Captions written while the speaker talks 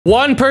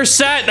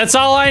1%, that's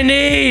all I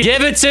need.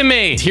 Give it to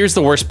me. Here's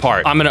the worst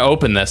part. I'm gonna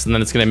open this and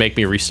then it's gonna make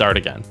me restart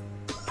again.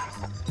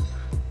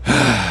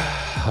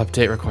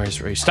 Update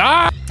requires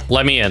restart.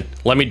 Let me in,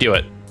 let me do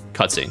it.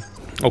 Cutscene,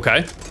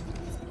 okay.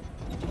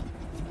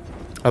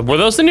 Were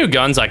those the new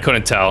guns? I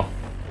couldn't tell.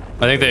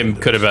 I think they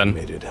could have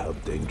been. How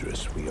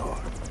dangerous we are.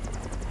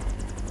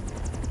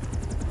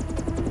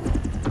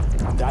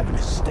 That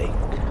mistake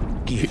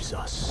gives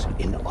us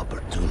an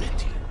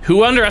opportunity.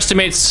 Who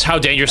underestimates how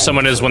dangerous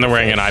someone is when they're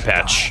wearing an eye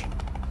patch?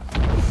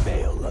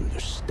 They'll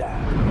understand.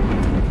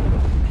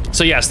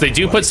 So yes, they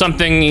do put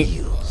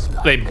something,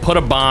 they put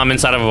a bomb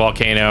inside of a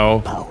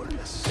volcano,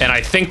 and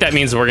I think that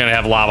means we're gonna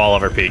have lava all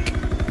over Peak.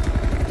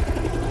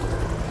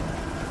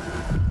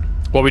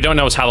 What we don't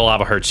know is how the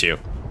lava hurts you.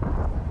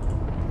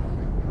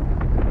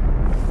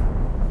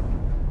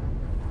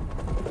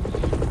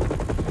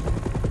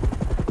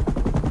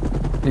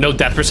 No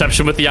depth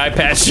perception with the eye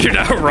patch, you're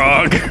not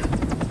wrong.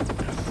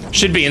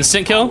 Should be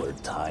instant kill. Our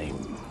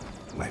time,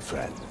 my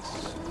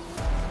friends,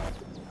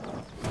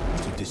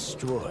 to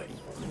destroy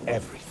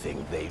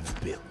everything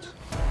they've built.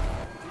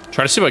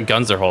 Try to see what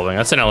guns they're holding.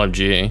 That's an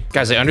LMG.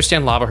 Guys, I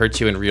understand lava hurts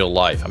you in real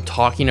life. I'm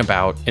talking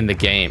about in the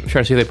game. I'm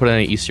trying to see if they put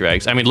any Easter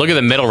eggs. I mean, look at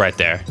the middle right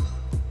there.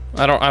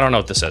 I don't know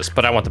what this is,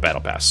 but I want the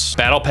battle pass.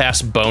 Battle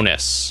pass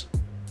bonus.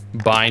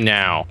 Buy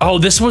now. Oh,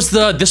 this was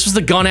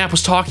the gun app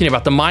was talking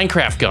about, the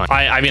Minecraft gun.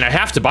 I mean, I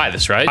have to buy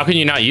this, right? How can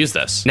you not use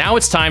this? Now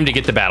it's time to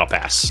get the battle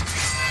pass.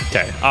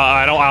 Okay,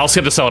 I'll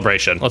skip the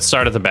celebration. Let's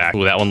start at the back.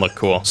 Ooh, that one looked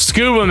cool.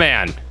 Scuba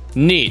Man.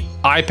 Neat.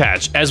 Eye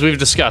patch. As we've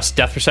discussed,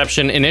 depth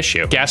perception an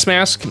issue. Gas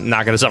mask.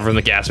 Not gonna suffer from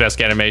the gas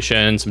mask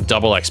animation. Some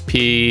double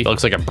XP. It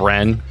looks like a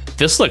Bren.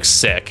 This looks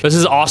sick. This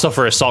is also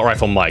for assault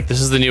rifle Mike. This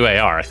is the new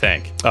AR, I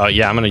think.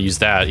 Yeah, I'm gonna use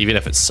that, even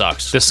if it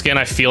sucks. This skin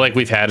I feel like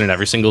we've had in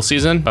every single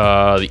season.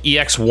 The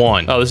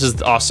EX1. Oh, this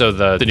is also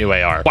the new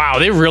AR. Wow,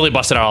 they really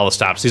busted out all the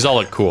stops. These all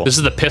look cool. This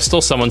is the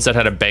pistol someone said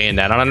had a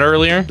bayonet on it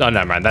earlier. Oh,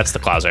 never mind, that's the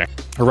Clouser.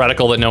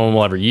 Reticle that no one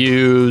will ever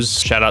use.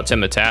 Shout out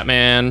Tim the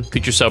Tatman.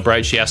 Feature so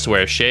bright she has to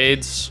wear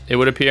shades, it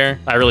would appear.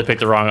 I really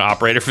picked the wrong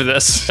operator for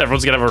this.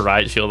 Everyone's gonna have a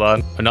riot shield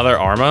on. Another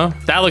Arma.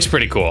 That looks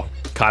pretty cool.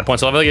 COD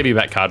points. I'll give you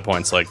back COD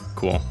points. Like,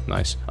 cool,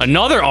 nice.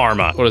 Another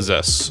Arma. What is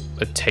this?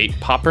 A tape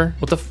popper?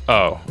 What the?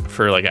 Oh,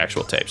 for like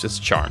actual tapes. It's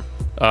charm.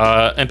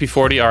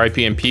 MP40, RIP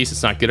in peace.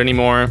 It's not good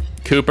anymore.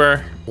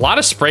 Cooper. A lot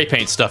of spray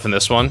paint stuff in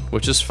this one,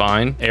 which is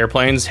fine.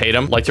 Airplanes, hate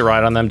them. Like to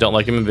ride on them, don't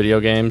like them in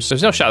video games.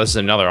 There's no shot this is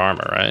another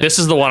Arma, right? This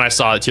is the one I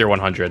saw at tier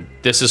 100.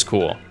 This is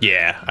cool.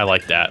 Yeah, I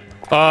like that.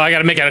 I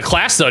gotta make it a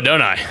class though,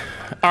 don't I?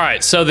 All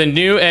right, so the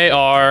new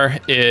AR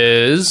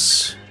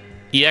is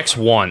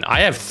EX1.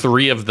 I have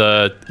 3 of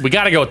the... We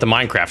gotta go with the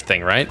Minecraft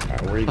thing, right? All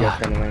right, where you guys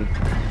trying to land?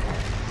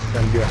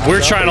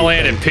 We're trying to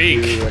land in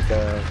Peak.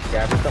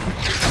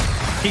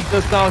 Peak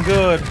does sound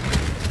good.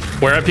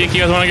 Where at Peak you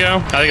guys want to go?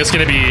 I think it's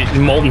gonna be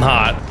molten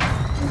hot.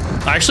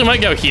 I actually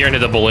might go here into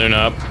the balloon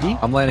up.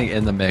 I'm landing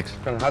in the mix.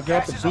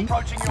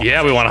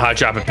 Yeah, we want to hot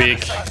drop a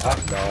Peak.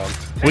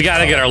 We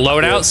gotta get our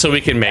loadout so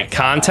we can make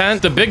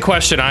content. The big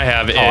question I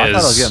have is... I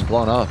thought I was getting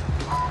blown up.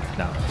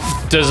 No.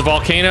 Does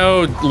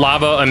volcano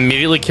lava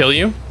immediately kill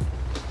you?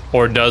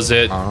 Or does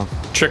it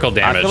trickle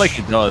damage? I feel like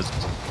it does.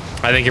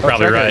 I think you're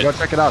probably right. Go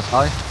check it out,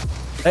 Sally.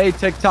 Hey,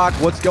 TikTok,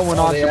 what's going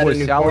on? Your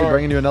boy Sally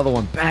bringing you another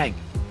one. Bang.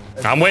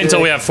 I'm waiting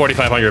until we have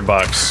 4,500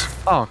 bucks.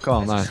 Oh,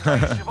 cool, nice.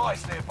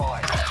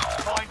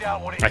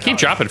 I keep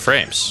dropping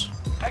frames.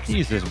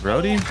 Jesus,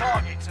 Brody.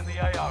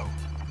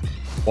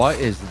 What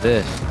is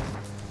this?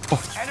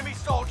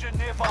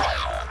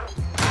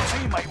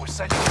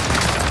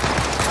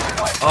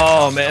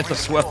 Oh man, it's a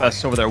sweat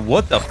fest over there.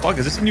 What the fuck?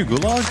 Is this a new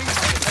gulag?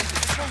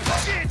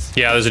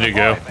 Yeah, there's a new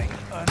go.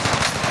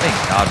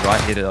 Thank God, bro. I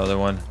hated the other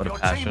one. What a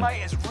passion.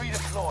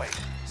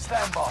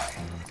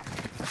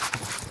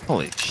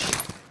 Holy shit.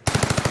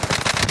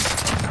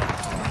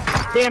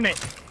 Damn it.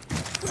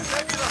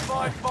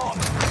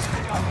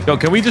 Yo,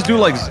 can we just do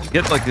like,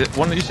 get like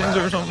one of these things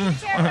or something?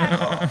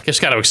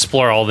 Just gotta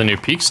explore all the new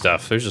Peak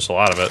stuff. There's just a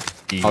lot of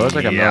it. Oh, there's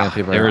like a million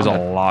people. There is a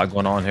lot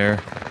going on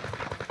here.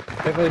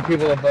 Definitely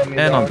people above me.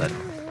 And I'm dead.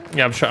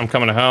 Yeah, I'm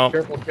coming to help.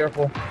 Careful,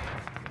 careful.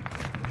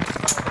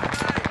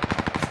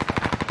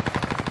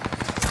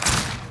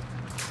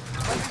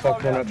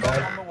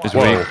 It's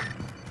weak.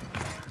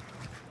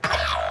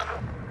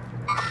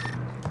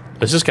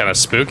 This is kind of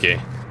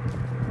spooky.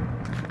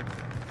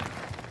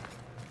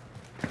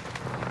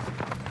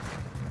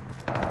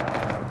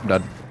 I'm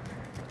dead.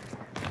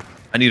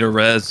 I need a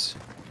res.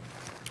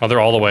 Oh, they're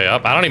all the way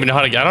up. I don't even know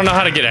how to get. I don't know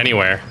how to get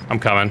anywhere. I'm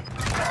coming.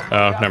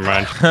 Oh, never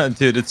mind.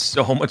 Dude, it's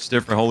so much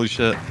different. Holy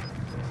shit.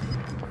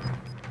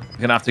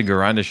 You're gonna have to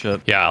grind this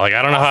shit. Yeah, like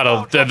I don't know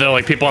how to. They're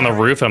like people on the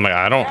roof. I'm like,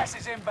 I don't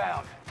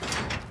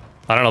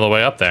know the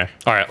way up there.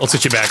 All right, let's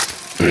get you back.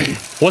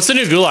 What's the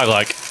new gulag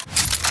like?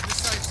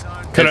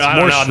 I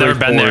don't know. I've never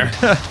been there.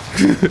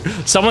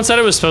 Someone said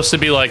it was supposed to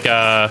be like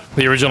the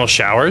original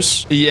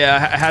showers.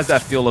 Yeah, it has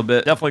that feel a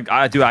bit. Definitely,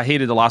 I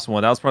hated the last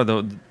one. That was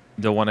probably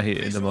the one I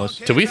hated the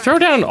most. Did we throw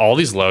down all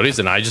these loadies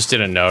and I just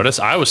didn't notice?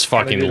 I was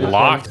fucking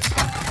locked.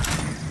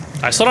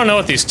 I still don't know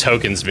what these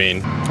tokens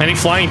mean. Any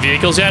flying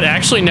vehicles yet?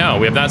 Actually, no,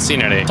 we have not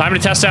seen any. Time to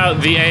test out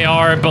the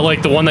AR, but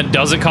like the one that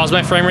doesn't cause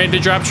my frame rate to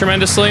drop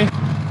tremendously.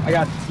 I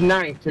got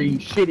sniped. Are you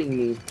shitting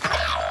me?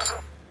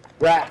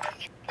 Rat.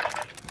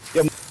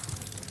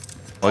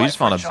 Oh, you just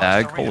found a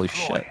bag. Holy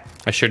shit.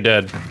 I sure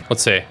did.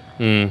 Let's see.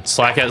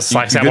 Slack's You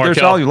had good more there,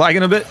 kill. Sal? You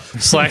lagging a bit?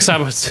 Slack's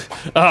had.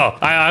 Oh,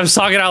 I was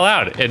talking out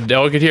loud and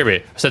no one could hear me.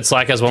 I said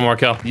Slack has one more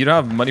kill. You don't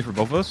have money for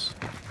both of us?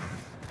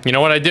 You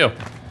know what I do?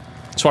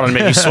 Just wanted to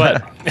make you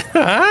sweat.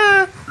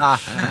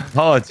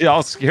 Oh, dude, I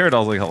was scared. I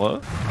was like, hello?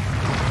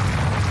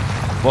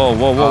 Whoa,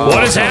 whoa, whoa.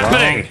 What is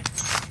happening?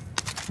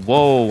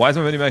 Whoa, why is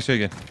my mini-mag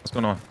shaking? What's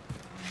going on?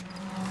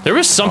 There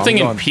was something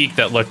in going. Peak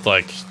that looked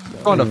like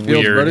On the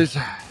field, weird. buddies.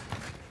 Is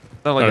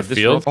that like On a a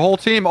field? The whole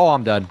team. Oh,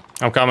 I'm dead.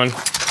 I'm coming.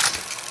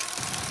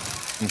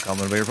 I'm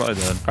coming, but you're probably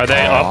dead. Are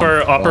they up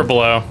or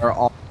below? They're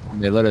all.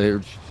 They literally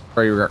were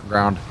spray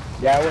ground.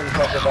 Yeah, I wouldn't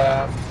talk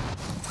about.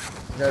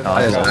 Oh,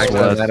 I just that's actually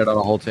sweat. landed on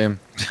the whole team.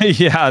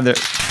 Yeah, they're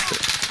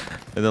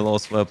little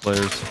sweat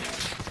players.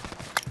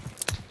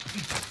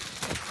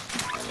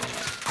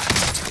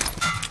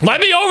 Let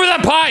me over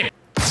that pipe!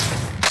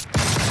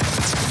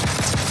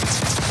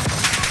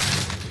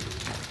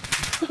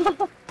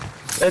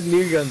 That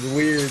new gun's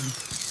weird.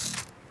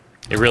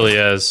 It really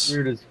is.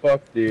 Weird as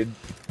fuck, dude.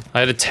 I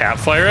had to tap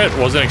fire it.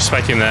 Wasn't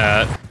expecting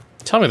that.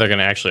 Tell me they're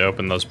gonna actually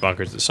open those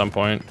bunkers at some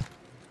point.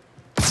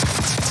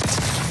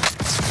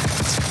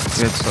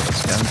 Good stuff,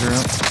 scavenger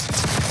out.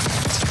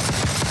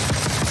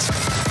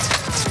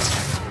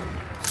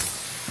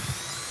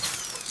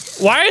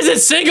 Why is it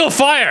single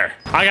fire?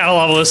 I gotta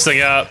level this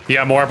thing up. You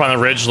got more up on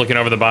the ridge looking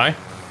over the buy?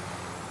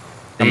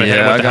 I'm gonna hit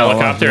him with the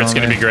helicopter. It's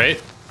gonna be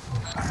great.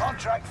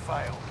 Contract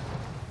failed.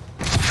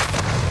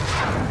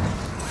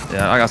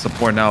 Yeah, I got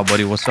support now,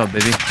 buddy. What's up,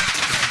 baby?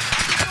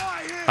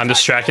 I'm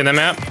distracting the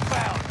map.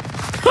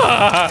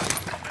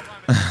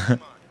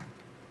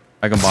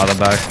 I can bottom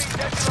back.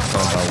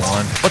 Oh, that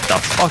one. What the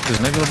fuck? There's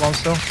negative bomb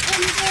still?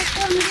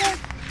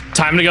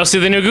 Time to go see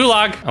the new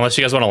gulag. Unless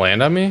you guys want to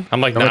land on me. I'm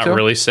like not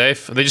really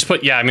safe. They just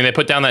put, yeah, I mean, they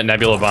put down that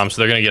nebula bomb,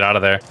 so they're gonna get out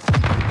of there.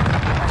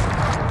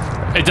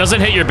 It doesn't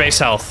hit your base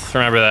health.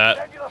 Remember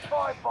that.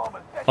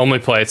 Only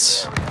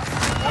plates.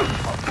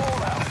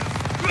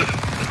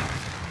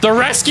 The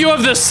rescue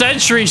of the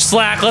century,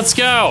 Slack. Let's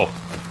go.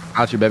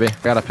 Got you, baby.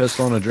 Got a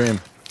pistol and a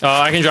dream. Oh,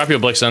 I can drop you a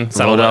Blixen. It's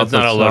not Load a, out it's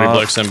not a the loaded top.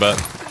 Blixen, but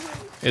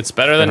it's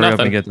better than Hurry up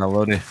and nothing. get that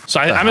loaded. So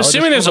I'm hell?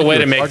 assuming Just there's a feel way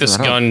like to you're make this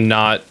fucking,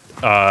 huh?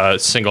 gun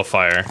not single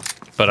fire,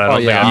 but I don't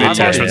think I have the I've already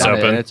attachments done it,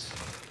 open.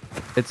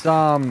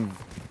 and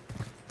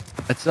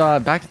it's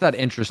back to that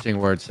interesting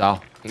word,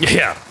 Sal.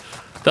 Yeah,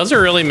 doesn't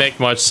really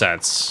make much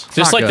sense.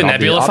 Just Not like good. the I'll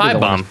be Nebula the 5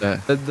 one bomb.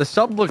 to say it. The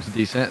sub looks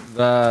decent.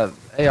 The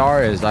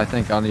AR is, I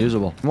think,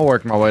 unusable. I'm gonna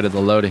work my way to the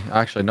loadie.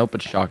 Actually, nope,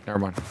 it's shocked. Never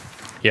mind.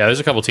 Yeah,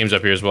 there's a couple teams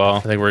up here as well. I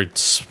think we're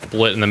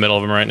split in the middle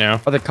of them right now.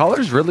 Are the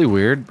colors really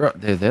weird, bro?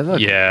 They look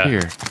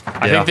weird.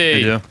 I think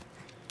they do.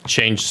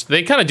 change.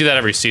 They kind of do that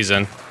every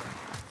season.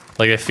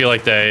 Like I feel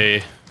like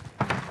they.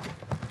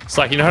 It's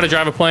like, you know how to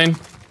drive a plane?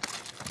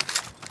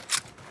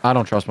 I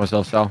don't trust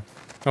myself, Sal.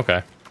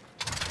 Okay.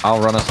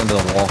 I'll run us into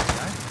the wall.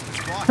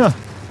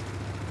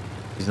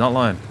 He's not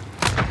lying.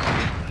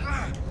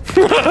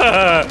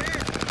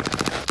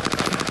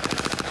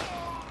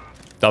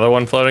 The other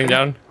one floating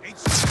down.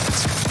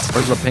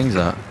 Where's the pings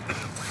at?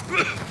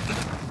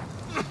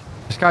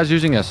 This guy's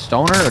using a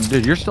stoner?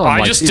 Dude, you're still in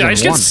like I just season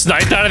get one.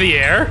 sniped out of the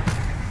air.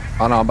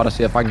 Oh no, I'm about to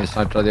see if I can get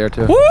sniped out of the air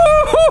too.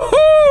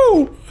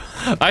 Woo-hoo-hoo!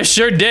 I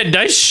sure did.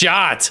 Nice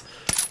shot.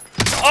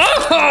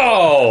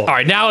 Oh! All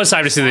right, now it's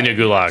time to see the new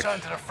gulag. Turn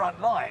to the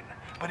front line,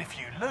 but if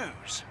you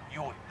lose,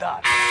 you're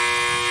done.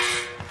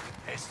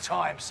 It's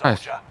time, Nice.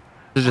 soldier.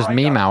 This is just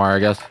meme hour, I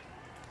guess.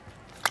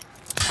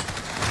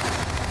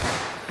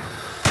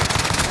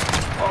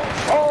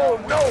 Oh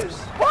no!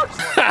 What?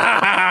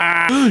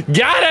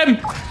 Got him!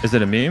 Is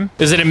it a meme?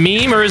 Is it a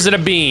meme or is it a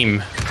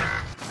beam?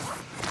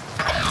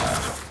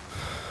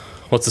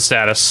 What's the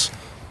status?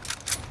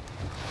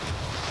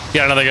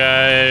 Got another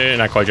guy.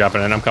 Not quite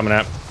dropping in. I'm coming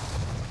up.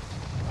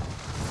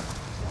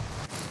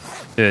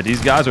 Dude,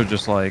 these guys are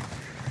just like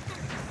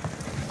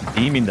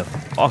beaming the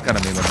fuck out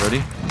of me, my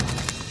buddy.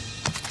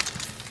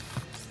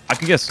 I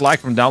could get slack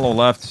from down low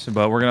left,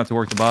 but we're gonna have to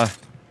work the buy.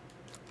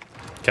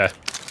 Okay.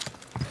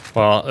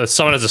 Well,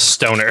 someone has a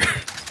stoner.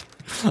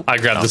 I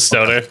grabbed the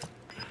stoner.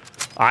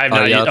 I have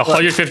not yeah, a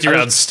 150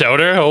 round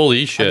stoner.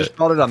 Holy I shit. just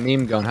called it a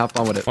meme gun. Have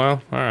fun with it.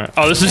 Well, all right.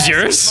 Oh, this is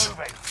yours?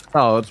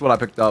 Oh, that's what I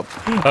picked up.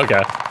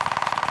 Okay.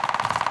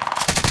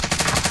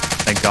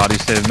 Thank God he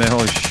saved me.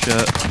 Holy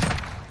shit.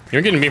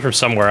 You're getting me from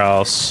somewhere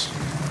else.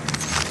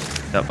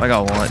 Yep, I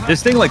got one.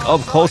 This thing, like,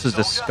 up close is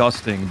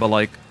disgusting, but,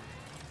 like...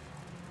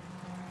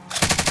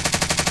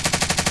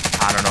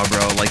 I don't know,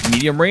 bro. Like,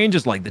 medium range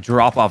is, like, the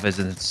drop-off is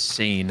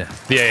insane.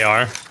 The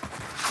AR.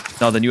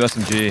 No, the new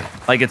SMG.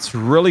 Like, it's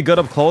really good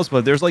up close, but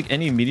if there's, like,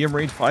 any medium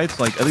range fights,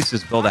 like, at least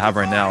this build I have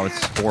right now,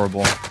 it's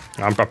horrible.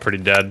 I'm pretty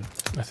dead,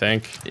 I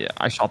think. Yeah,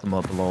 I shot them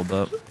up a little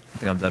bit. I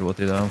think I'm dead with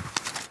you, though.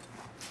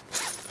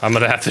 I'm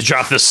gonna have to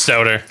drop this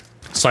stoner.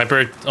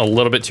 Sniper a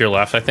little bit to your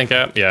left, I think.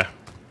 Yeah.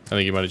 I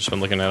think you might have just been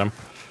looking at him.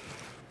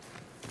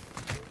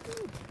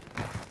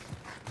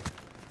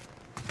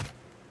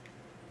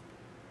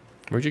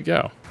 Where'd you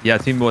go? Yeah,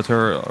 team with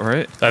her,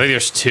 right? I think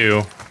there's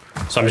two.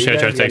 So I'm just gonna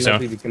try to take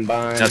some.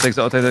 Yeah, take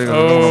so.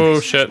 Oh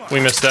shit, we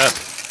missed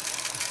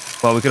that.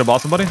 Well, we could have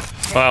bought somebody.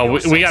 Well,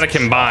 we gotta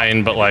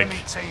combine, but like,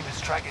 Enemy team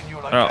is tracking your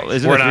Oh, location.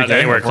 is it we're a not 3K?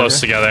 anywhere close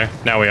 4K? together.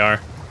 Now we are.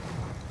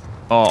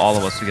 Oh, all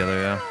of us together,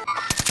 yeah.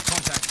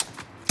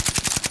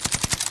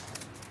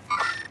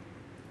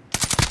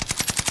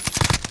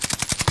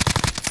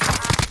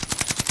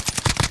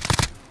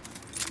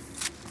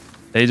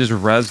 They just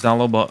res down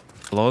low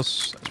below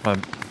us. That's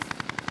probably...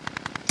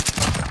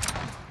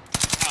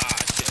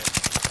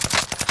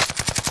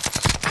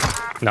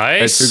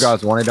 Nice. Hey, 2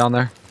 guys, 1 down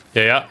there.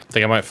 Yeah.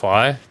 Think I might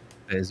fly.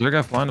 Hey, is there a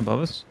guy flying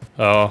above us?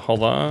 Oh,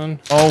 hold on.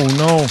 Oh,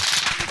 no.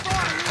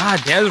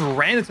 God damn, I just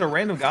ran into a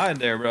random guy in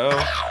there, bro. Your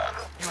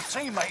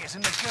teammate is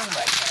in the gulag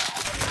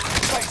now.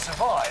 If they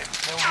survive,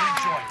 they'll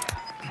rejoin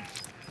you.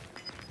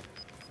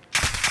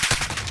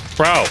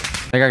 Bro.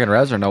 Think I can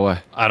res or no way?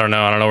 I don't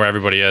know. I don't know where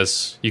everybody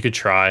is. You could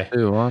try.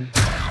 2, 1.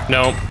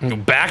 No.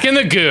 Back in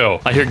the goo.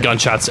 I hear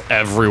gunshots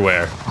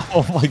everywhere.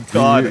 Oh, my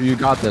God. You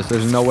got this.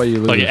 There's no way you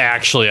lose. Like,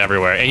 actually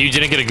everywhere. And you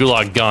didn't get a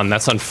gulag gun.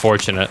 That's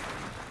unfortunate.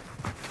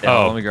 Yeah,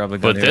 Oh, let me grab the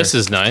gun but this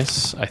is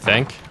nice, I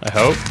think. I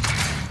hope.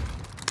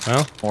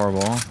 Well,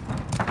 horrible.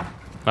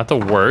 not the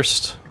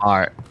worst. All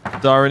right.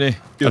 Already.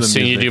 I've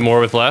seen you do more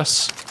with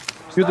less.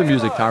 Cue the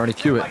music, Tyrone.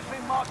 Cue it. They've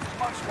been marked as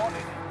most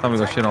wanted. Time to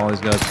go shit on all these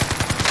guys.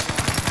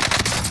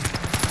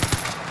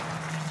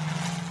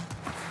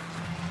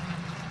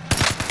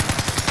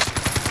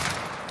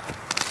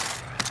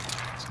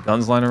 Some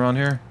guns lying around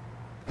here.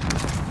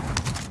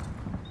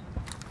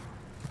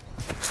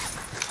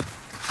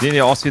 Didn't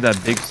you all see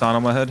that big sign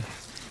on my head?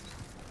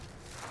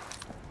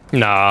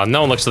 Nah,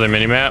 no one looks at their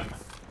minimap.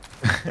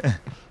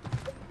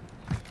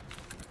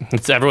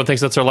 Everyone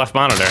thinks that's their left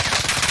monitor.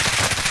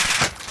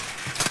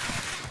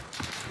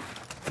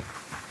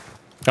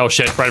 Oh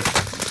shit, right.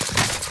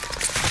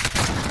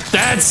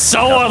 That's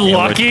so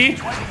unlucky.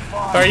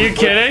 Are you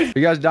kidding?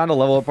 You guys down to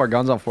level up our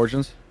guns on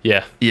fortunes?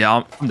 Yeah.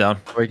 Yeah, I'm down.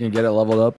 So we can get it leveled up.